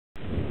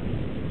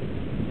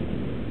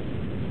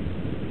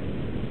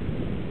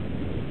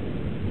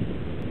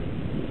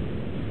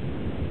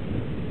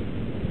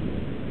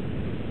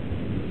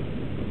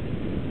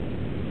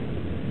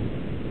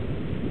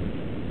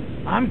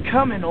I'm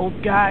coming,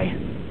 old guy.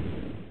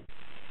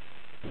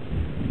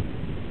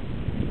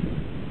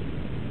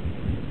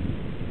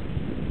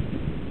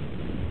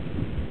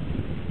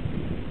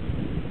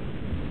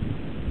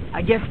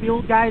 I guess the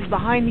old guy's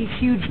behind these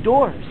huge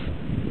doors.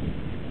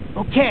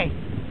 Okay.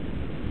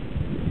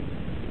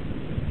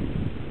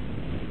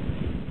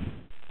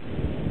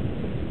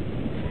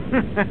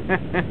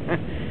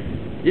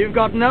 You've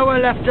got nowhere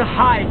left to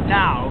hide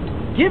now.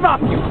 Give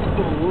up, you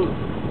fool!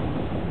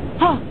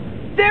 Huh!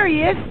 There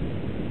he is!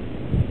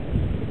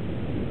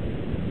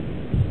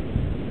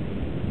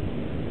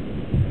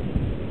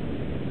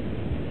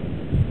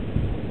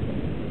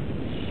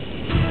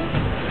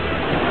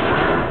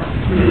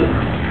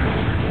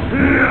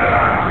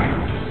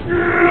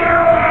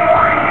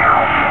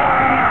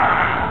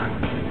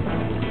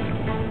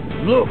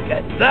 Look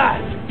at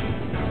that!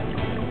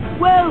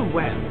 Well,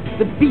 well,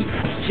 the beast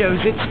shows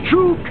its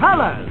true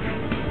colors.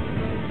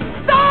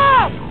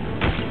 Stop!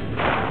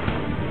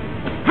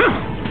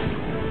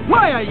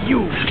 Why are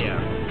you here?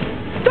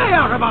 Stay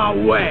out of our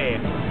way!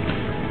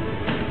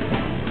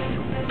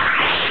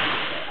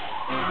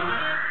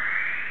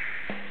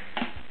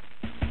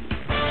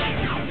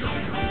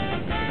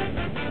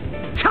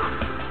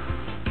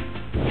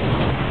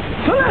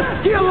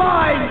 Celestial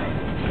line!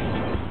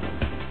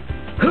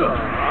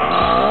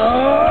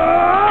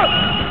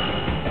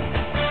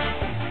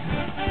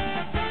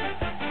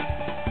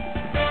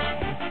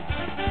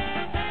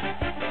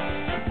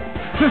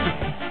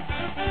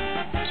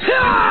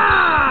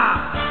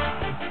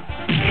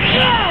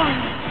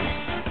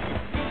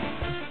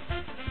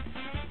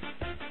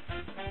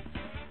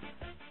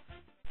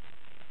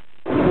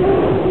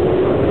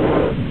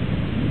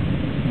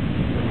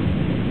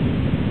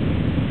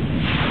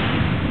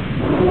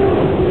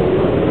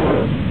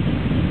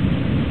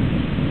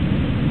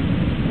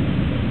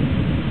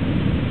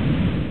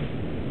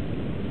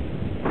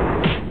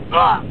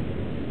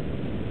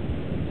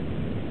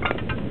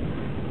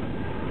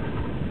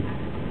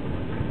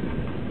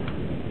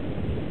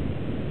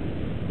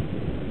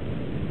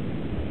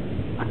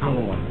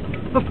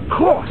 Of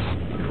course!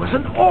 It was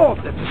an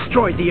orb that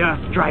destroyed the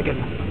Earth Dragon.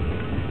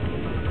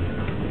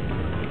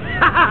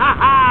 Ha ha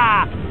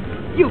ha!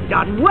 You've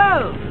done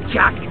well,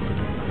 Jack!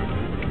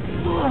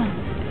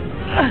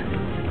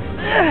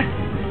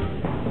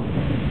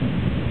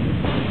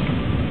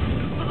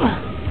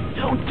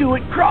 Don't do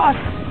it, Cross!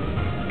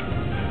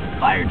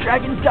 Fire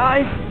Dragon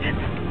dies.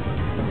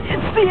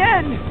 It's the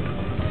end!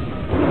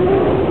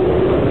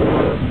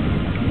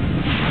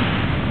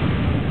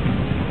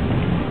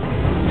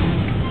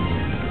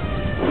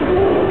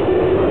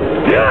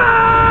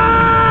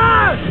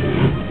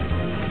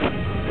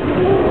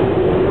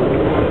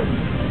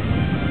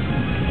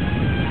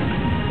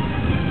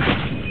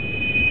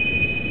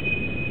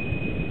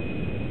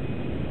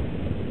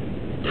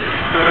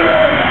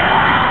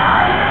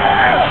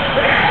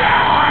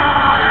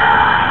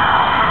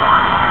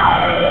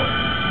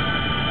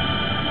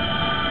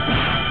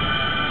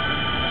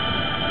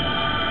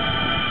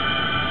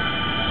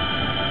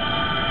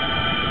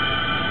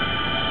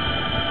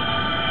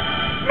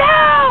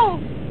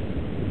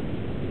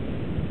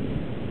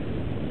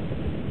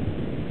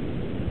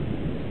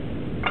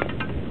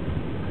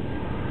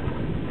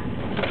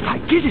 I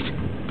did it!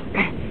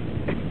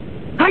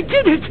 I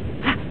did it!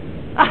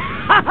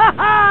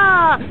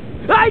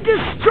 I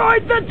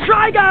destroyed the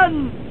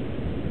dragon!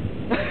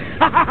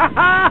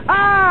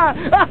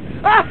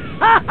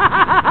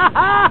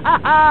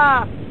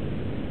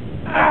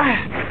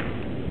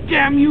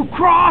 Damn you,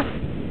 Cross!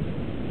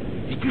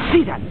 Did you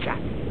see that,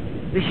 Jack?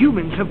 The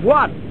humans have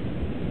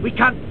won. We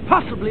can't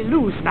possibly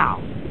lose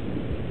now.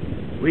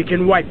 We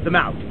can wipe them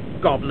out.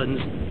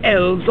 Goblins,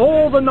 elves,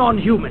 all the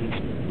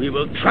non-humans. We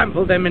will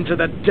trample them into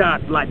the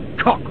dirt like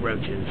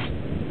cockroaches.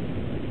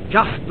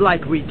 Just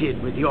like we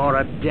did with your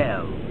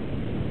Adele.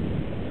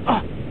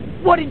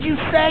 What did you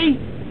say?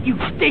 You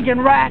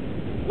stinking rat!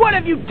 What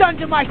have you done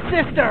to my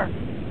sister?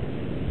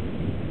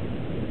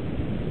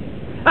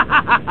 Ha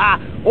ha ha ha!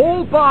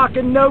 All bark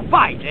and no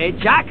bite, eh,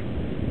 Jack?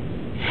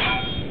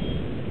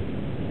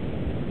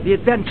 The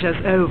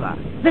adventure's over.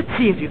 Let's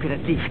see if you can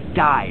at least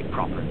die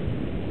properly.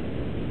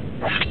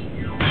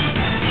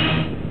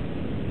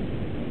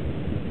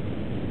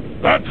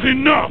 That's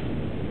enough!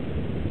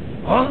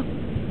 Huh?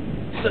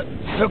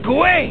 Sir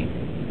Gawain!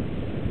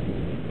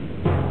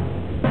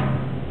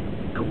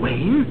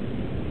 Gawain?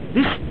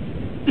 This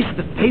is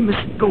the famous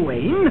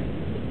Gawain?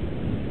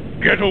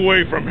 Get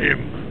away from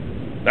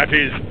him. That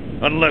is,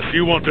 unless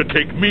you want to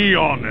take me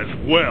on as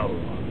well.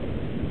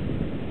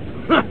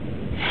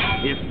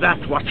 Is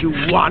that what you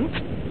want?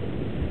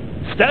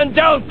 Stand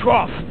down,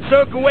 Cross!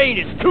 Sir Gawain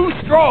is too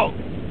strong!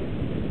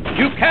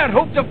 You can't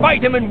hope to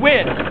fight him and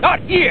win! Not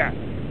here!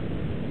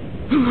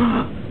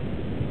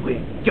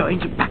 We're going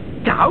to back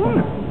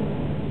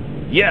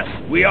down? Yes,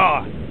 we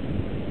are.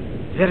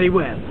 Very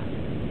well.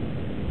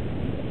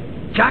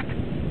 Jack,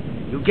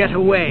 you get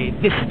away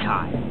this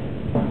time.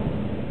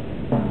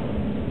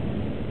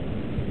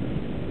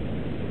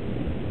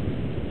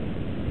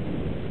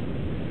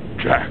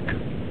 Jack,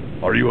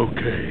 are you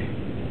okay?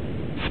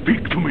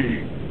 Speak to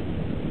me.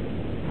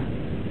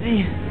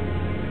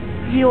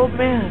 The old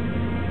man.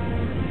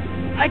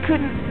 I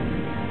couldn't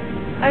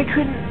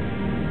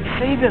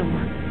save him.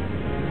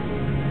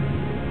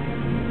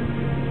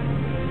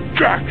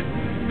 Jack,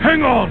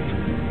 hang on!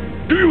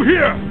 Do you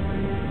hear?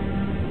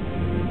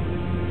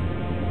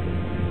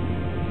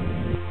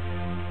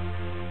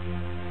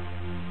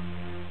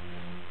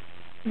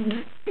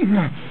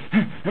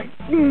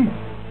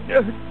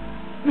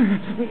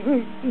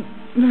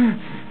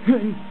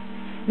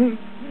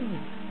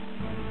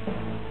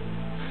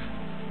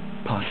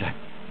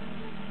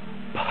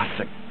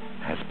 Parsec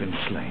has been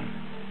slain.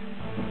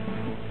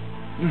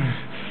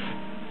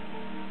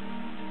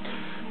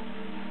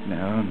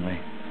 Now only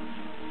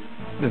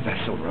the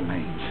vessel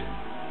remains.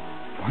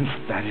 Once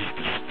that is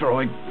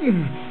destroyed...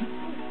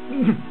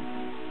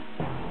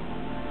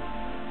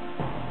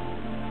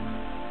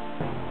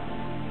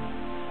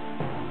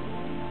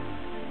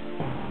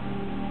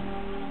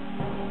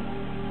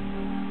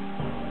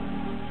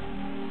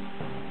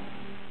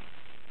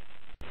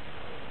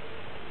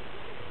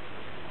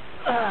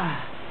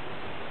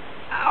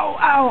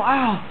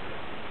 Ow!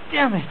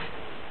 Damn it!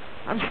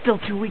 I'm still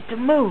too weak to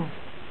move.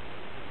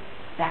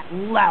 That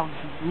lousy,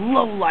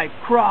 low-life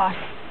Cross.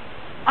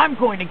 I'm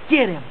going to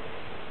get him.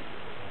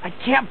 I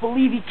can't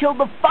believe he killed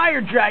the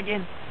fire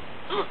dragon.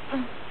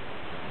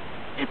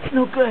 It's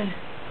no good.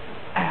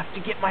 I have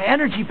to get my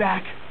energy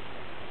back.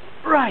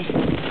 Right.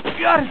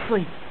 Gotta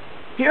sleep.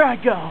 Here I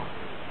go.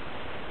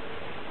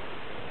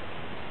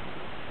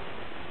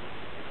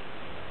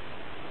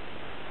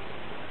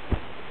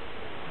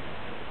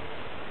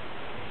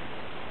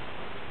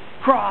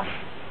 Cross,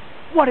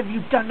 what have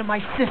you done to my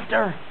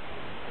sister?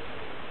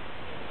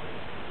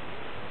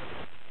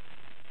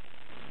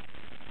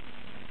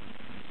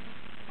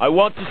 I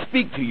want to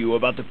speak to you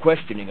about the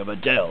questioning of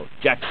Adele,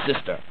 Jack's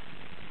sister.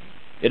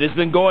 It has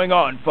been going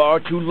on far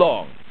too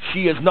long.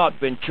 She has not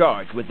been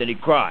charged with any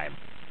crime.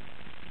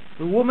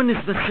 The woman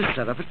is the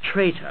sister of a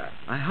traitor.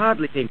 I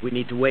hardly think we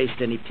need to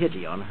waste any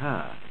pity on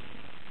her.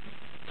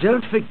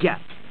 Don't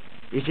forget,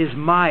 it is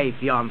my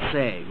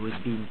fiancée who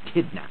has been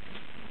kidnapped.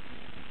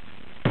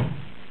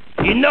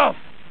 Enough!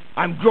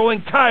 I'm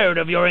growing tired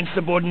of your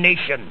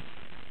insubordination.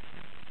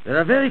 There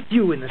are very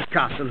few in this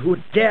castle who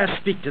would dare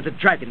speak to the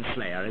Dragon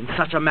Slayer in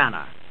such a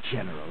manner,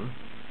 General.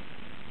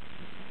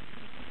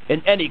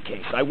 In any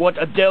case, I want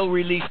Adele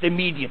released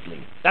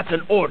immediately. That's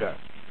an order.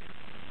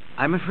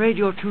 I'm afraid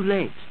you're too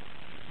late.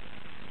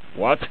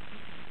 What?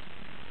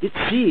 It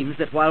seems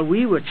that while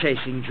we were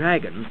chasing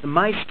dragons, the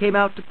mice came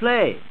out to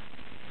play.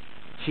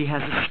 She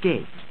has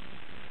escaped.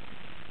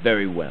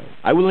 Very well.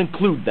 I will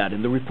include that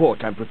in the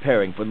report I'm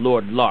preparing for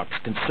Lord Larks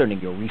concerning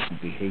your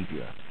recent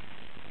behavior.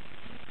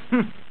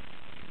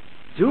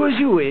 Do as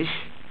you wish.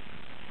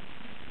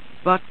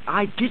 But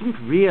I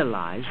didn't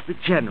realize the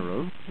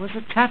General was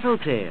a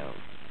tattletale.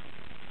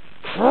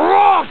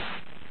 Cross!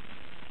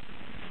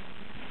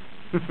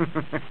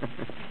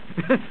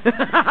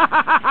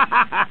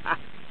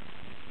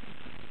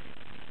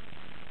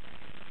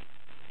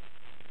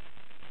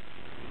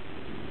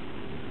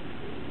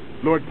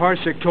 Lord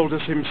Parsec told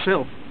us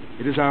himself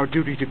it is our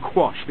duty to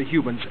quash the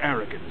humans'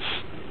 arrogance.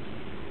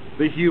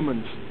 The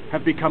humans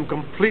have become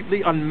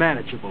completely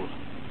unmanageable.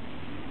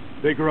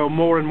 They grow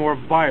more and more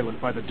violent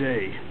by the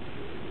day.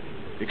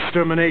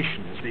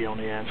 Extermination is the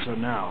only answer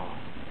now.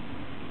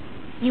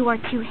 You are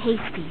too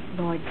hasty,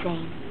 Lord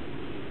Zane.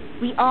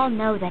 We all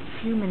know that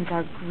humans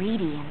are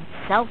greedy and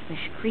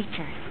selfish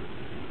creatures.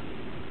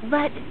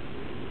 But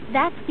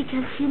that's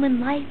because human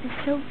life is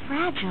so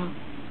fragile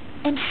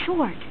and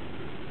short.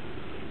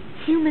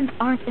 Humans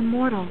aren't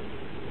immortal.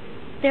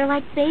 They're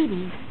like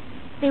babies.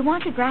 They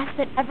want to grasp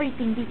at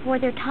everything before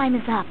their time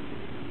is up.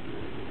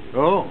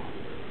 Oh.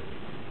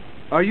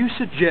 Are you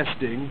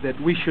suggesting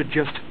that we should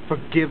just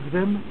forgive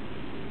them?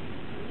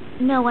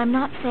 No, I'm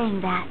not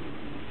saying that.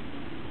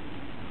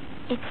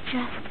 It's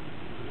just...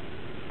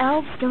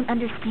 elves don't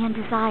understand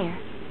desire.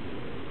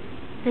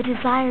 The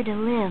desire to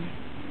live.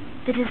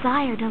 The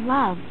desire to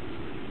love.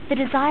 The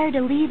desire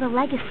to leave a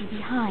legacy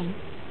behind.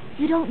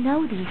 You don't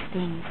know these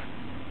things.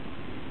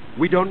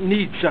 We don't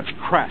need such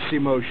crass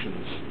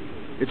emotions.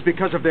 It's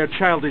because of their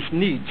childish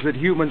needs that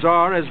humans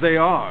are as they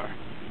are.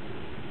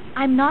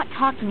 I'm not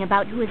talking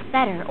about who is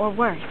better or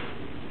worse.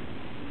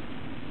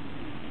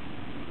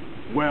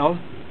 Well,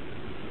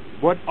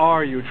 what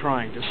are you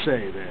trying to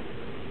say, then?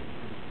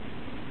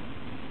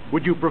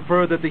 Would you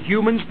prefer that the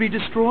humans be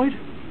destroyed?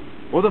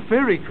 Or the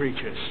fairy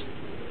creatures?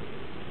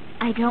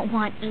 I don't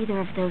want either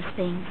of those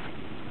things.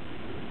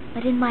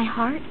 But in my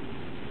heart,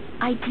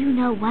 I do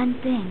know one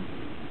thing.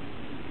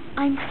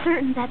 I'm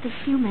certain that the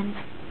humans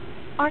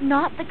are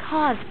not the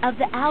cause of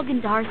the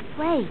Algendar's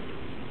plague.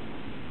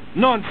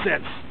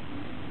 Nonsense!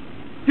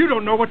 You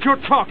don't know what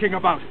you're talking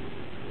about!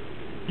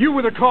 You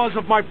were the cause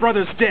of my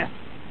brother's death!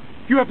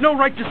 You have no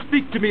right to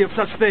speak to me of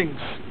such things!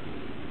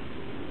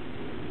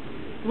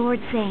 Lord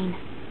Zane,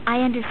 I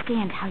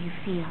understand how you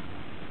feel.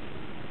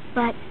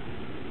 But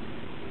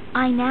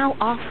I now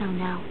also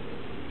know,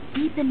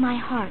 deep in my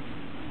heart,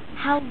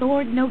 how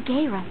Lord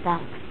Nogueira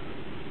felt.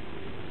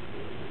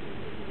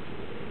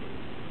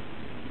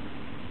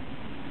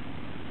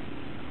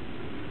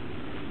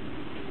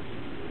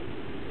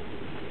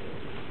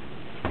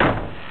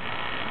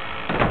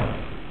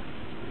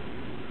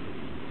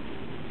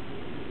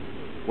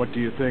 What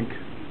do you think?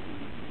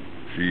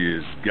 She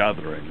is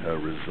gathering her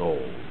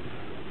resolve.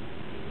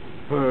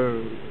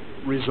 Her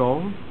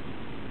resolve?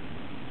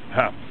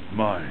 Half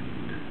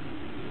mind.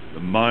 The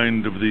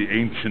mind of the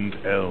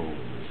ancient elves.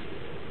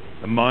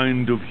 The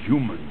mind of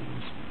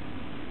humans.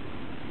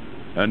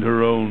 And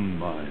her own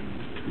mind,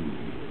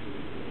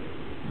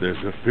 too.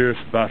 There's a fierce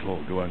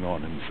battle going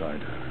on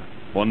inside her.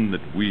 One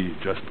that we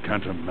just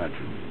can't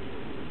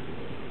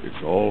imagine.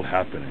 It's all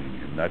happening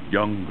in that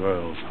young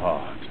girl's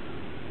heart.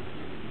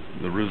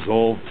 The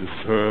resolve to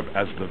serve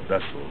as the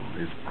vessel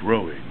is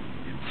growing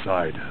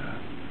inside her.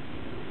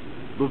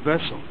 The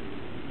vessel?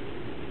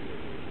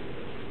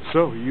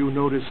 So, you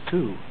noticed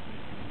too?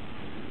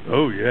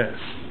 Oh yes,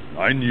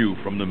 I knew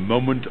from the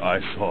moment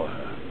I saw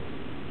her.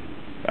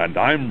 And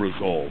I'm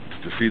resolved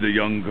to see the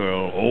young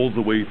girl all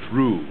the way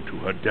through to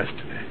her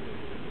destiny.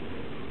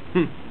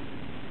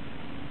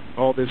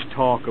 All this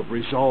talk of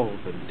resolve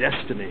and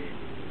destiny.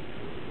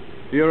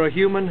 You're a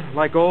human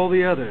like all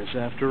the others,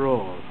 after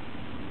all.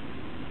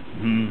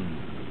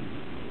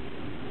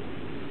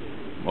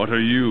 What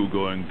are you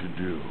going to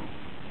do?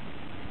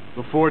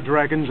 The 4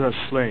 dragons are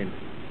slain.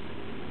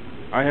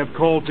 I have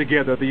called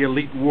together the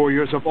elite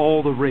warriors of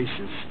all the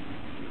races.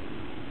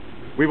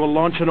 We will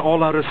launch an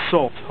all-out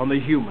assault on the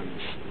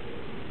humans.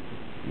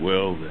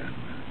 Well then,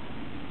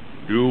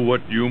 do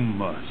what you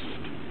must.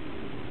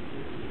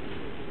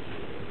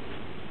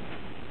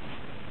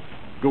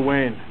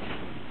 Gawain,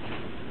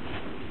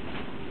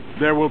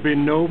 there will be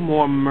no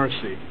more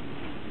mercy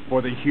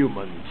for the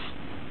humans.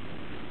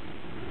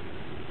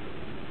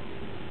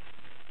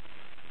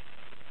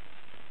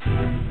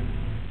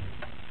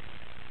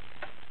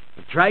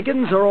 The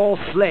dragons are all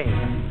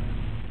slain.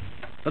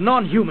 The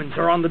non-humans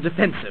are on the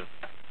defensive.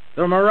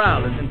 Their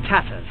morale is in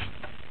tatters.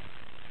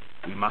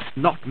 We must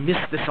not miss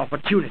this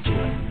opportunity.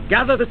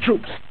 Gather the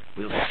troops.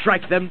 We'll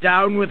strike them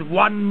down with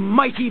one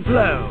mighty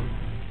blow.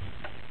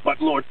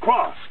 But Lord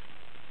Cross,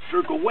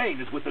 Sir Gawain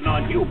is with the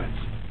non-humans.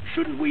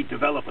 Shouldn't we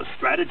develop a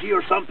strategy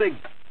or something?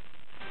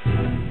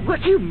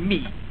 What do you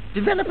mean?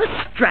 Develop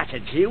a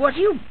strategy? What are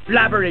you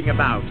blabbering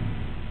about?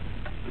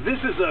 This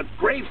is a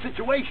grave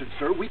situation,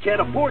 sir. We can't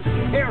afford to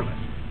be careless.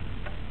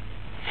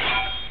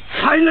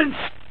 Silence!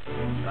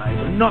 I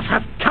will not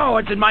have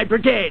cowards in my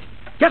brigade.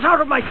 Get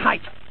out of my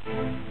sight!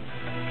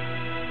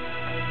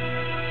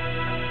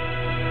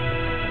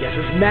 Get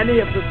as many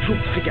of the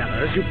troops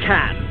together as you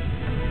can.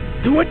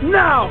 Do it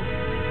now!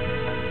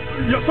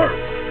 Yes, sir.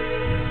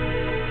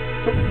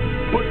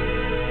 But,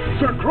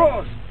 Sir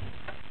Cross,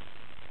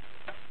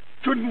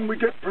 shouldn't we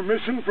get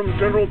permission from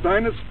General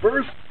Dynas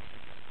first?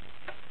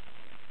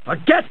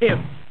 Forget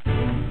him!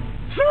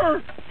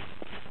 Sir!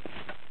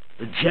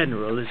 The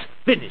general is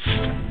finished.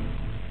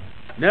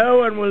 No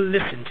one will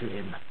listen to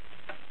him.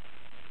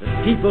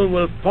 The people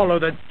will follow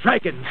the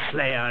Dragon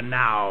Slayer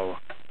now.